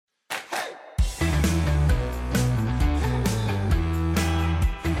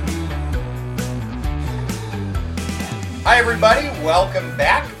everybody. Welcome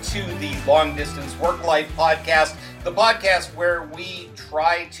back to the Long Distance Work Life Podcast, the podcast where we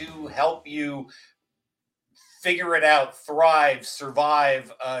try to help you figure it out, thrive,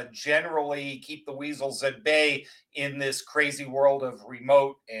 survive, generally keep the weasels at bay in this crazy world of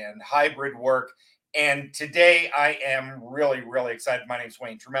remote and hybrid work. And today I am really, really excited. My name is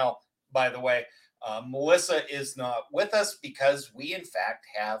Wayne Trammell, by the way. Melissa is not with us because we, in fact,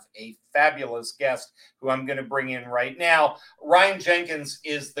 have a fabulous guest who I'm going to bring in right now. Ryan Jenkins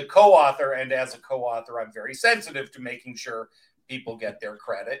is the co-author, and as a co-author, I'm very sensitive to making sure people get their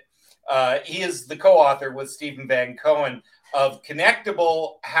credit. He is the co-author with Stephen Van Cohen of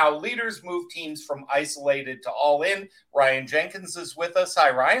Connectable, How Leaders Move Teams from Isolated to All In. Ryan Jenkins is with us. Hi,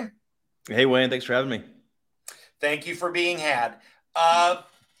 Ryan. Hey, Wayne. Thanks for having me. Thank you for being had.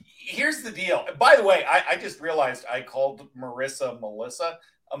 Here's the deal. By the way, I just realized I called Marissa Melissa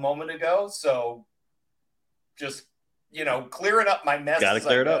a moment ago. So just, clearing up my mess. Got to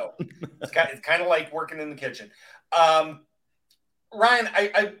clear it up. It's kind of like working in the kitchen. Ryan,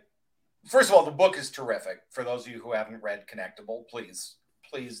 I first of all, the book is terrific. For those of you who haven't read Connectable, please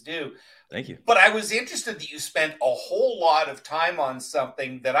do. Thank you. But I was interested that you spent a whole lot of time on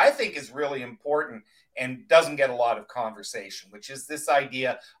something that I think is really important and doesn't get a lot of conversation, which is this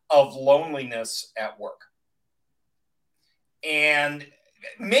idea of loneliness at work. And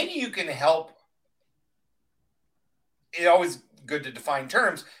maybe you can help. It's always good to define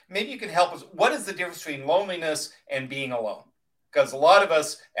terms. Maybe you can help us. What is the difference between loneliness and being alone? Because a lot of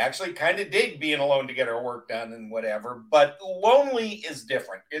us actually kind of dig being alone to get our work done and whatever, but lonely is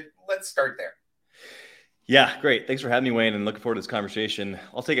different. Let's start there. Yeah, great. Thanks for having me, Wayne, and looking forward to this conversation.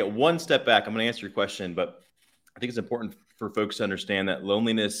 I'll take it one step back. I'm going to answer your question, but I think it's important for folks to understand that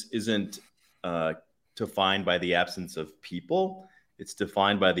loneliness isn't defined by the absence of people. It's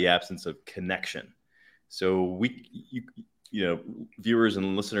defined by the absence of connection. So viewers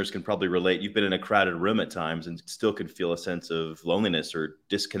and listeners can probably relate. You've been in a crowded room at times and still can feel a sense of loneliness or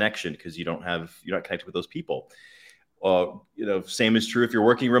disconnection because you're not connected with those people. Same is true if you're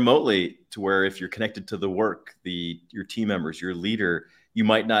working remotely, to where if you're connected to the work, your team members, your leader, you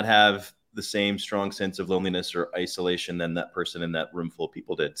might not have the same strong sense of loneliness or isolation than that person in that room full of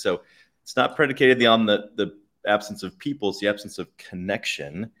people did. So it's not predicated on the absence of people, it's the absence of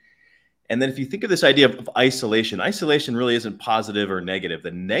connection. And then if you think of this idea of isolation really isn't positive or negative.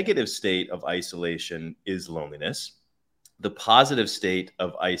 The negative state of isolation is loneliness. The positive state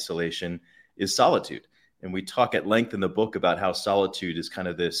of isolation is solitude. And we talk at length in the book about how solitude is kind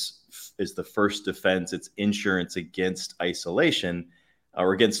of is the first defense. It's insurance against isolation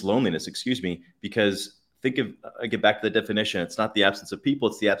or against loneliness, because I get back to the definition. It's not the absence of people,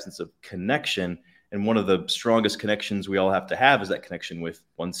 it's the absence of connection. And one of the strongest connections we all have to have is that connection with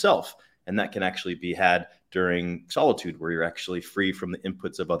oneself. And that can actually be had during solitude, where you're actually free from the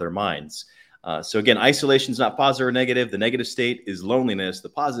inputs of other minds. So again, isolation is not positive or negative. The negative state is loneliness. The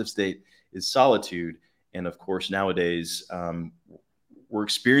positive state is solitude. And of course, nowadays, we're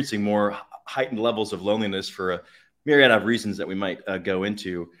experiencing more heightened levels of loneliness for a myriad of reasons that we might go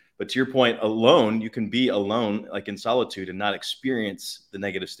into. But to your point, alone, you can be alone, like in solitude, and not experience the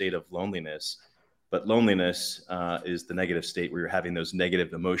negative state of loneliness. But loneliness is the negative state where you're having those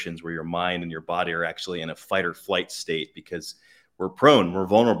negative emotions, where your mind and your body are actually in a fight or flight state, because we're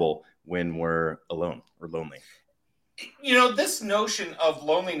vulnerable when we're alone or lonely. This notion of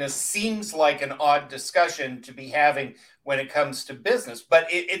loneliness seems like an odd discussion to be having when it comes to business, but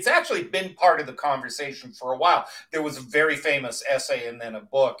it's actually been part of the conversation for a while. There was a very famous essay and then a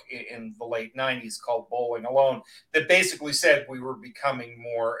book in the late 90s called Bowling Alone that basically said we were becoming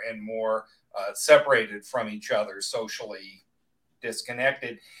more and more separated from each other, socially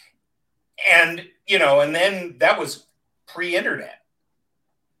disconnected. And then that was pre-internet,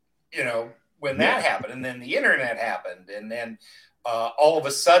 when that happened, and then the internet happened, and then all of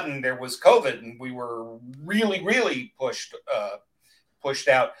a sudden there was COVID, and we were really, really pushed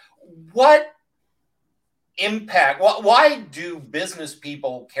out. What impact? Why do business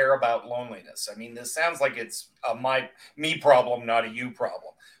people care about loneliness? I mean, this sounds like it's a me problem, not a you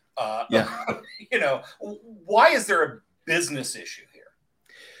problem. Why is there a business issue here?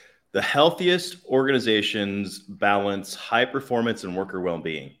 The healthiest organizations balance high performance and worker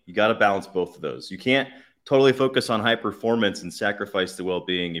well-being. You got to balance both of those. You can't totally focus on high performance and sacrifice the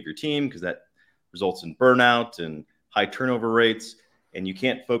well-being of your team, because that results in burnout and high turnover rates. And you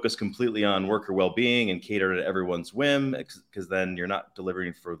can't focus completely on worker well-being and cater to everyone's whim, because then you're not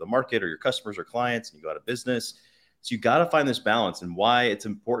delivering for the market or your customers or clients, and you go out of business. So you got to find this balance. And why it's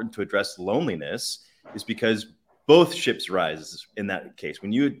important to address loneliness is because both ships rise in that case.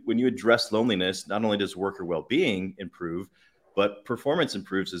 When you address loneliness, not only does worker well-being improve, but performance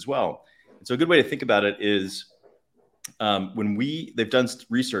improves as well. And so a good way to think about it is they've done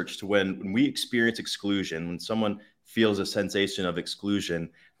research to when we experience exclusion, when someone feels a sensation of exclusion,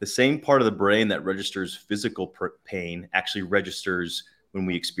 the same part of the brain that registers physical pain actually registers when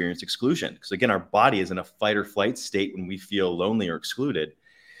we experience exclusion. Because again, our body is in a fight or flight state when we feel lonely or excluded.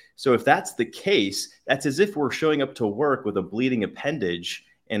 So if that's the case, that's as if we're showing up to work with a bleeding appendage,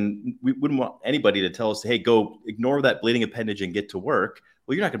 and we wouldn't want anybody to tell us, hey, go ignore that bleeding appendage and get to work.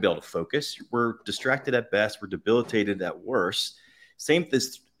 Well, you're not going to be able to focus. We're distracted at best. We're debilitated at worst. Same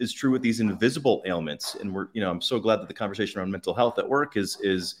is true with these invisible ailments. And I'm so glad that the conversation around mental health at work is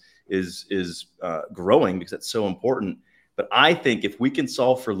growing, because that's so important. But I think if we can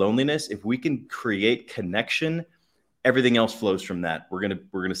solve for loneliness, if we can create connection, everything else flows from that. We're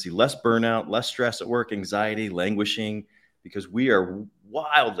gonna see less burnout, less stress at work, anxiety, languishing, because we are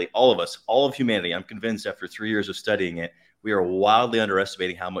wildly, all of us, all of humanity, I'm convinced after 3 years of studying it, we are wildly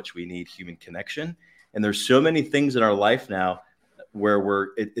underestimating how much we need human connection. And there's so many things in our life now where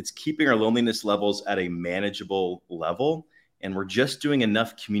it's keeping our loneliness levels at a manageable level. And we're just doing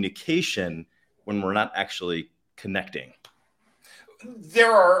enough communication when we're not actually connecting.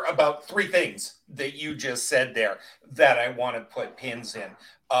 There are about 3 things that you just said there that I want to put pins in.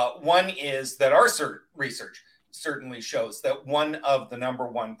 One is that our research certainly shows that one of the number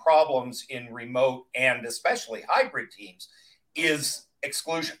one problems in remote and especially hybrid teams is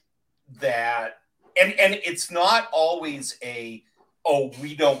exclusion. And it's not always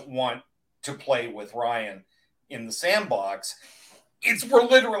we don't want to play with Ryan in the sandbox. We're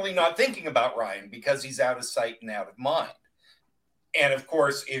literally not thinking about Ryan because he's out of sight and out of mind. And of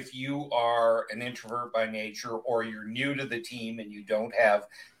course, if you are an introvert by nature, or you're new to the team and you don't have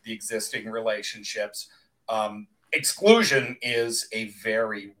the existing relationships, exclusion is a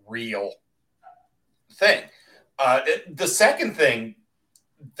very real thing. The second thing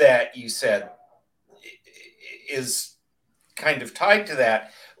that you said is kind of tied to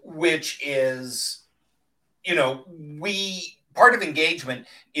that, which is, part of engagement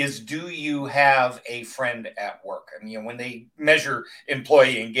is, do you have a friend at work? And, when they measure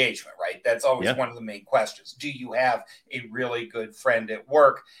employee engagement, right, that's always one of the main questions. Do you have a really good friend at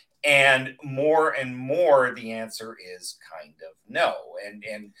work? And more, the answer is kind of no.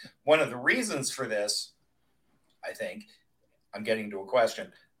 And one of the reasons for this, I think, I'm getting to a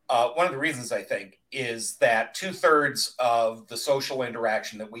question. One of the reasons, I think, is that 2/3 of the social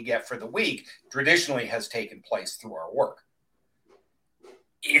interaction that we get for the week traditionally has taken place through our work.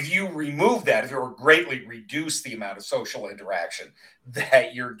 If you remove that, if you greatly reduce the amount of social interaction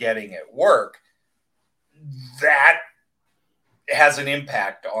that you're getting at work, that has an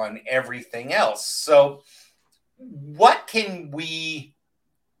impact on everything else. So what can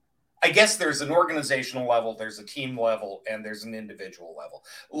I guess there's an organizational level, there's a team level, and there's an individual level.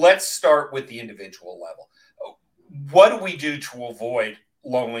 Let's start with the individual level. What do we do to avoid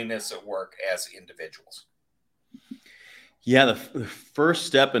loneliness at work as individuals? Yeah, the first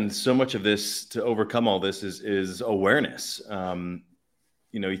step in so much of this to overcome all this is awareness.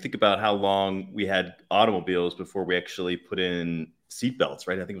 You think about how long we had automobiles before we actually put in seatbelts,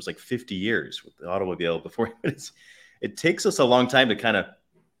 right? I think it was like 50 years with the automobile before. It takes us a long time to kind of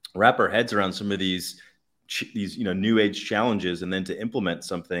wrap our heads around some of these new age challenges and then to implement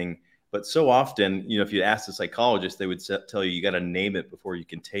something. But so often, if you ask a psychologist, they would tell you got to name it before you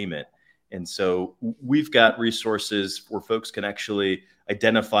can tame it. And so we've got resources where folks can actually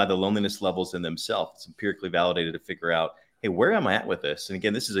identify the loneliness levels in themselves. It's empirically validated to figure out, hey, where am I at with this? And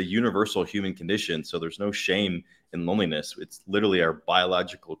again, this is a universal human condition, so there's no shame in loneliness. It's literally our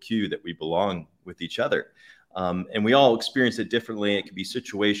biological cue that we belong with each other. And we all experience it differently. It can be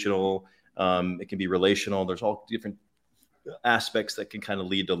situational. It can be relational. There's all different aspects that can kind of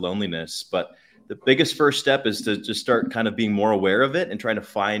lead to loneliness. But the biggest first step is to just start kind of being more aware of it and trying to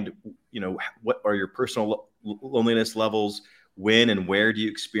find, what are your personal loneliness levels? When and where do you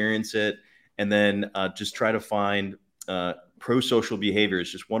experience it? And then just try to find pro-social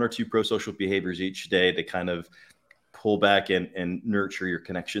behaviors, just 1 or 2 pro-social behaviors each day to kind of pull back and nurture your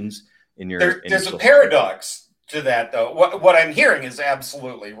connections in your. There's a paradox to that, though. What I'm hearing is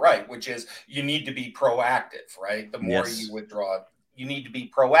absolutely right, which is you need to be proactive, right? The more you withdraw, you need to be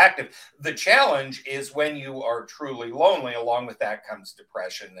proactive. The challenge is when you are truly lonely, along with that comes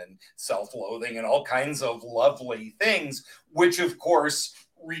depression and self-loathing and all kinds of lovely things, which of course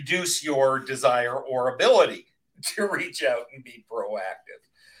reduce your desire or ability to reach out and be proactive.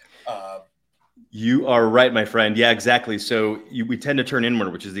 You are right, my friend. Yeah, exactly. So we tend to turn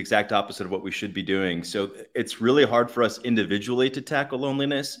inward, which is the exact opposite of what we should be doing. So it's really hard for us individually to tackle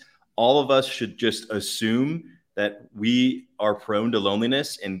loneliness. All of us should just assume that we are prone to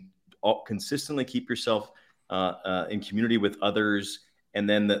loneliness and consistently keep yourself in community with others. And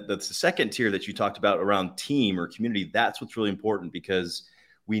then the second tier that you talked about around team or community, that's what's really important, because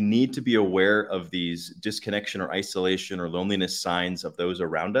we need to be aware of these disconnection or isolation or loneliness signs of those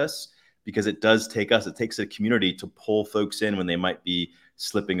around us, because it takes a community to pull folks in when they might be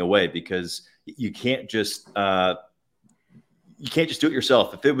slipping away, because you can't just do it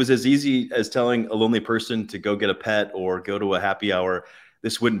yourself. If it was as easy as telling a lonely person to go get a pet or go to a happy hour,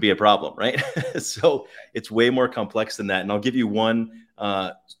 this wouldn't be a problem, right? So it's way more complex than that. And I'll give you one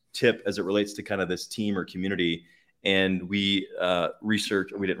tip as it relates to kind of this team or community. And we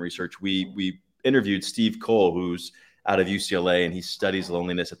interviewed Steve Cole, who's out of UCLA, and he studies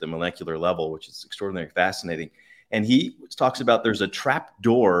loneliness at the molecular level, which is extraordinarily fascinating. And he talks about there's a trap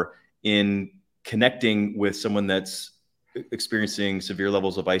door in connecting with someone that's experiencing severe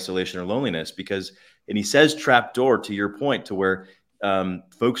levels of isolation or loneliness, and he says trap door to your point, to where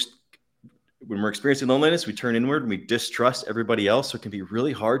folks, when we're experiencing loneliness, we turn inward and we distrust everybody else. So it can be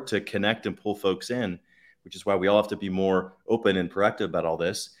really hard to connect and pull folks in, which is why we all have to be more open and proactive about all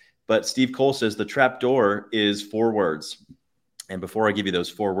this. But Steve Cole says the trap door is 4 words. And before I give you those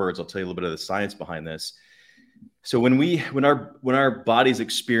 4 words, I'll tell you a little bit of the science behind this. So when our bodies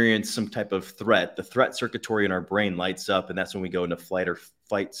experience some type of threat, the threat circuitry in our brain lights up, and that's when we go into fight or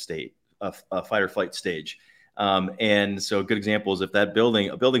flight stage. And so a good example is if a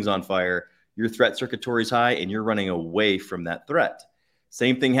building's on fire, your threat circuitry is high and you're running away from that threat.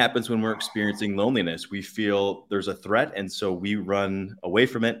 Same thing happens when we're experiencing loneliness. We feel there's a threat, and so we run away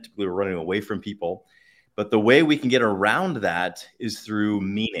from it. Typically, we're running away from people. But the way we can get around that is through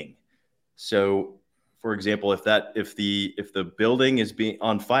meaning. So, for example, if the building is being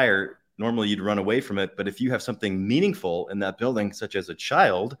on fire, normally you'd run away from it. But if you have something meaningful in that building, such as a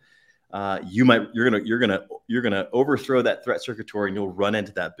child, you're gonna overthrow that threat circuitry, and you'll run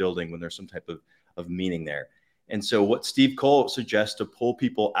into that building when there's some type of meaning there. And so what Steve Cole suggests to pull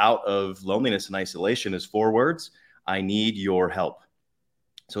people out of loneliness and isolation is 4 words: I need your help.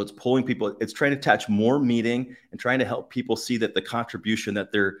 So it's pulling people, it's trying to attach more meaning and trying to help people see that the contribution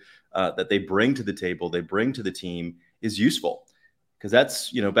that they bring to the table, they bring to the team, is useful. Because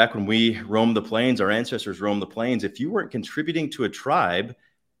that's, back when we roamed the plains, our ancestors roamed the plains, if you weren't contributing to a tribe,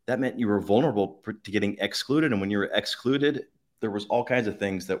 that meant you were vulnerable to getting excluded. And when you were excluded, there was all kinds of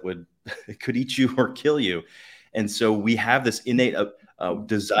things that could eat you or kill you. And so we have this innate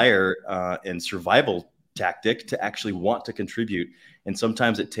desire and survival tactic to actually want to contribute. And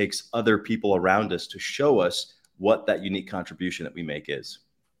sometimes it takes other people around us to show us what that unique contribution that we make is.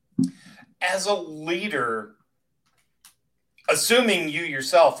 As a leader, assuming you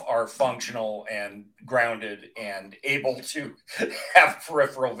yourself are functional and grounded and able to have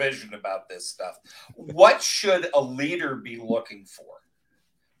peripheral vision about this stuff, what should a leader be looking for?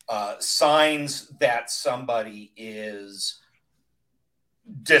 Signs that somebody is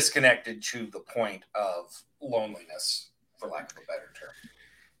disconnected to the point of loneliness, for lack of a better term.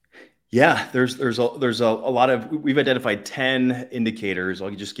 Yeah, there's a lot of, we've identified 10 indicators. I'll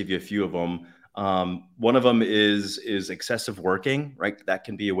just give you a few of them. One of them is excessive working, right? That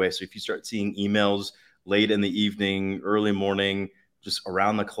can be a way. So if you start seeing emails late in the evening, early morning, just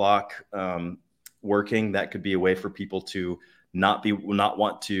around the clock working, that could be a way for people to not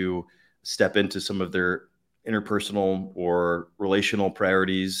want to step into some of their interpersonal or relational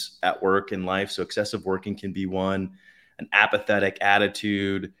priorities at work in life. So excessive working can be one. An apathetic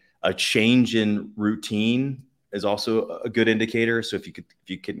attitude, a change in routine is also a good indicator. So if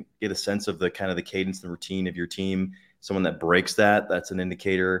you can get a sense of the kind of the cadence and routine of your team, someone that breaks that's an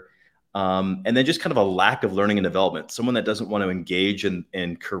indicator. And then just kind of a lack of learning and development. Someone that doesn't want to engage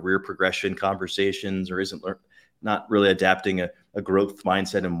in career progression conversations, or isn't not really adapting a growth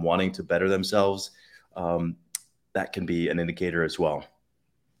mindset and wanting to better themselves. That can be an indicator as well.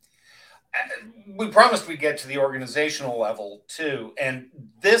 We promised we'd get to the organizational level too. And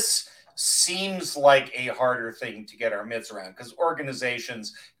this seems like a harder thing to get our mitts around, because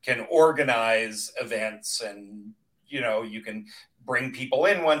organizations can organize events, and, you can bring people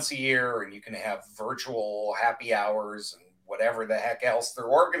in once a year, and you can have virtual happy hours and whatever the heck else they're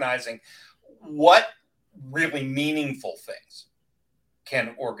organizing. What really meaningful things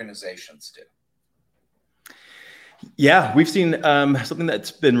can organizations do? Yeah, we've seen something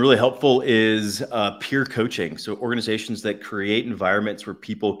that's been really helpful is peer coaching. So organizations that create environments where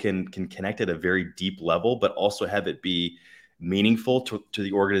people can connect at a very deep level, but also have it be meaningful to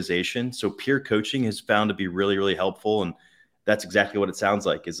the organization. So peer coaching has found to be really, really helpful. And that's exactly what it sounds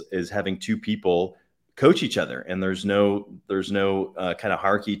like is having two people coach each other. And there's no kind of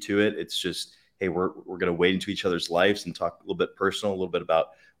hierarchy to it. It's just, hey, we're going to wade into each other's lives and talk a little bit personal, a little bit about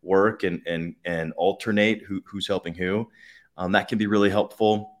work and alternate who's helping who. That can be really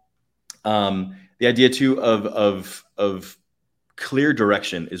helpful. The idea too of clear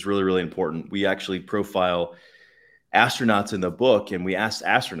direction is really, really important. We actually profile astronauts in the book, and we asked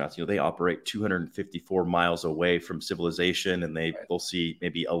astronauts, they operate 254 miles away from civilization, and they'll see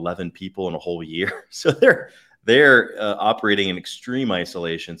maybe 11 people in a whole year. So they're operating in extreme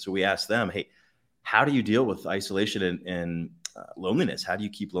isolation. So we asked them, hey, how do you deal with isolation and loneliness? How do you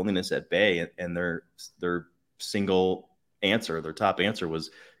keep loneliness at bay? And their single answer, their top answer was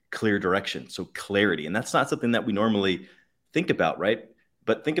clear direction. So clarity. And that's not something that we normally think about, right?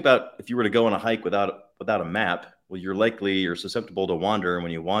 But think about if you were to go on a hike without a map, well, you're susceptible to wander. And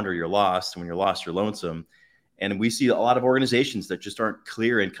when you wander, you're lost. And when you're lost, you're lonesome. And we see a lot of organizations that just aren't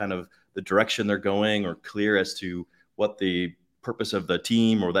clear in kind of the direction they're going or clear as to what the purpose of the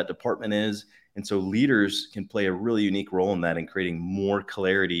team or that department is. And so leaders can play a really unique role in that, in creating more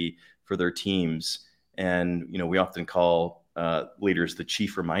clarity for their teams. And, we often call leaders the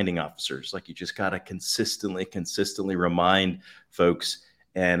chief reminding officers. Like, you just got to consistently remind folks.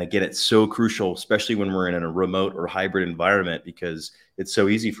 And again, it's so crucial, especially when we're in a remote or hybrid environment, because it's so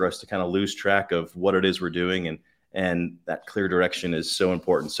easy for us to kind of lose track of what it is we're doing. And that clear direction is so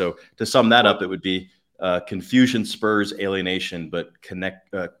important. So to sum that up, it would be confusion spurs alienation, but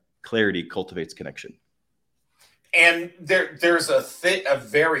clarity cultivates connection. And there's a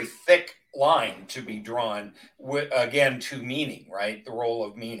very thick line to be drawn to meaning, right? The role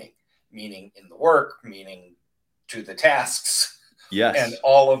of meaning in the work, meaning to the tasks. Yes. And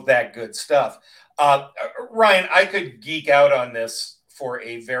all of that good stuff. Ryan, I could geek out on this for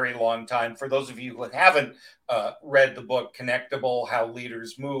a very long time. For those of you who haven't read the book Connectable, How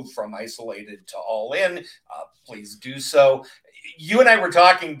Leaders Move from Isolated to All In, please do so. You and I were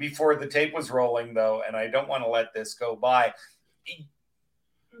talking before the tape was rolling, though, and I don't want to let this go by.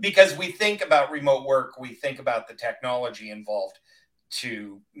 Because we think about remote work, we think about the technology involved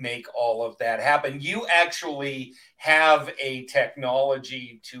to make all of that happen. You actually have a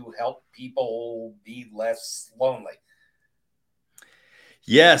technology to help people be less lonely.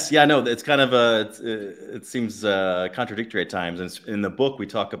 Yes. Yeah, no, it's kind of it seems contradictory at times. And in the book, we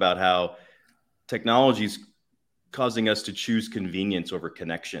talk about how technology is causing us to choose convenience over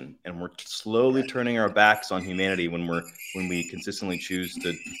connection. And we're slowly turning our backs on humanity when we consistently choose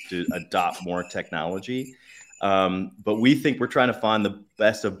to adopt more technology. But we think we're trying to find the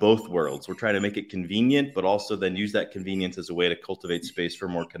best of both worlds. We're trying to make it convenient, but also then use that convenience as a way to cultivate space for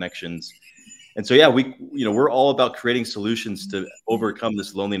more connections. And so, yeah, we're all about creating solutions to overcome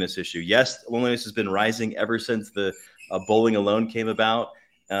this loneliness issue. Yes, loneliness has been rising ever since the bowling alone came about,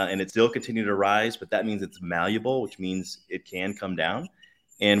 and it still continued to rise, but that means it's malleable, which means it can come down.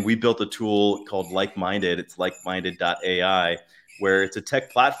 And we built a tool called Like-Minded. It's likeminded.ai, where it's a tech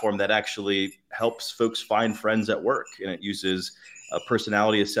platform that actually helps folks find friends at work. And it uses a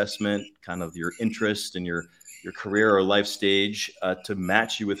personality assessment, kind of your interest and your career or life stage to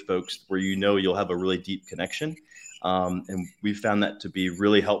match you with folks where you'll have a really deep connection. And we found that to be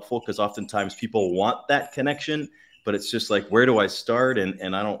really helpful, because oftentimes people want that connection, but it's just like, where do I start?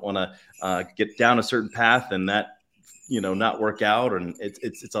 And I don't want to get down a certain path and that, not work out. And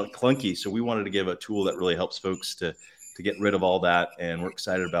it's all clunky. So we wanted to give a tool that really helps folks to get rid of all that. And we're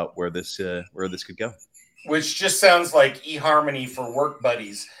excited about where this could go. Which just sounds like eHarmony for work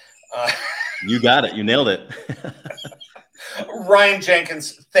buddies. You got it. You nailed it. Ryan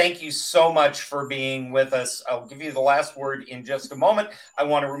Jenkins, thank you so much for being with us. I'll give you the last word in just a moment. I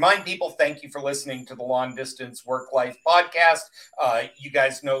want to remind people, thank you for listening to the Long Distance Work Life podcast. You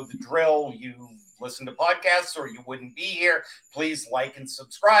guys know the drill. You listen to podcasts or you wouldn't be here. Please like and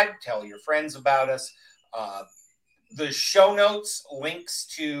subscribe. Tell your friends about us. The show notes, links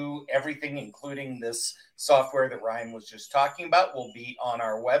to everything, including this software that Ryan was just talking about, will be on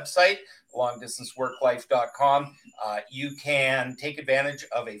our website, longdistanceworklife.com. You can take advantage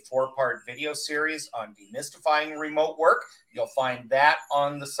of a 4-part video series on demystifying remote work. You'll find that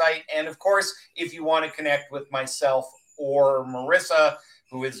on the site. And of course, if you want to connect with myself or Marissa,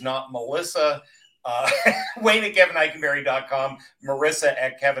 who is not Melissa, Wayne at KevinEikenberry.com, Marissa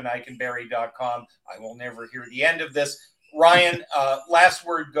at KevinEikenberry.com. I will never hear the end of this. Ryan, last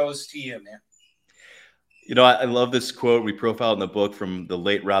word goes to you, man. I love this quote we profiled in the book from the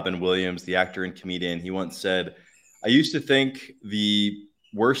late Robin Williams, the actor and comedian. He once said, "I used to think the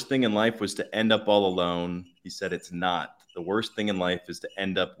worst thing in life was to end up all alone." He said, "It's not. The worst thing in life is to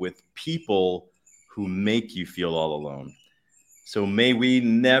end up with people who make you feel all alone. So may we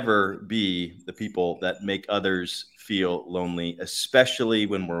never be the people that make others feel lonely, especially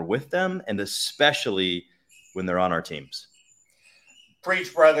when we're with them and especially when they're on our teams.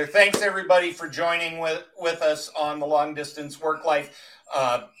 Preach, brother. Thanks, everybody, for joining with us on the Long Distance Work Life.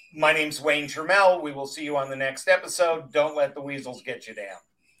 My name's Wayne Trammell. We will see you on the next episode. Don't let the weasels get you down.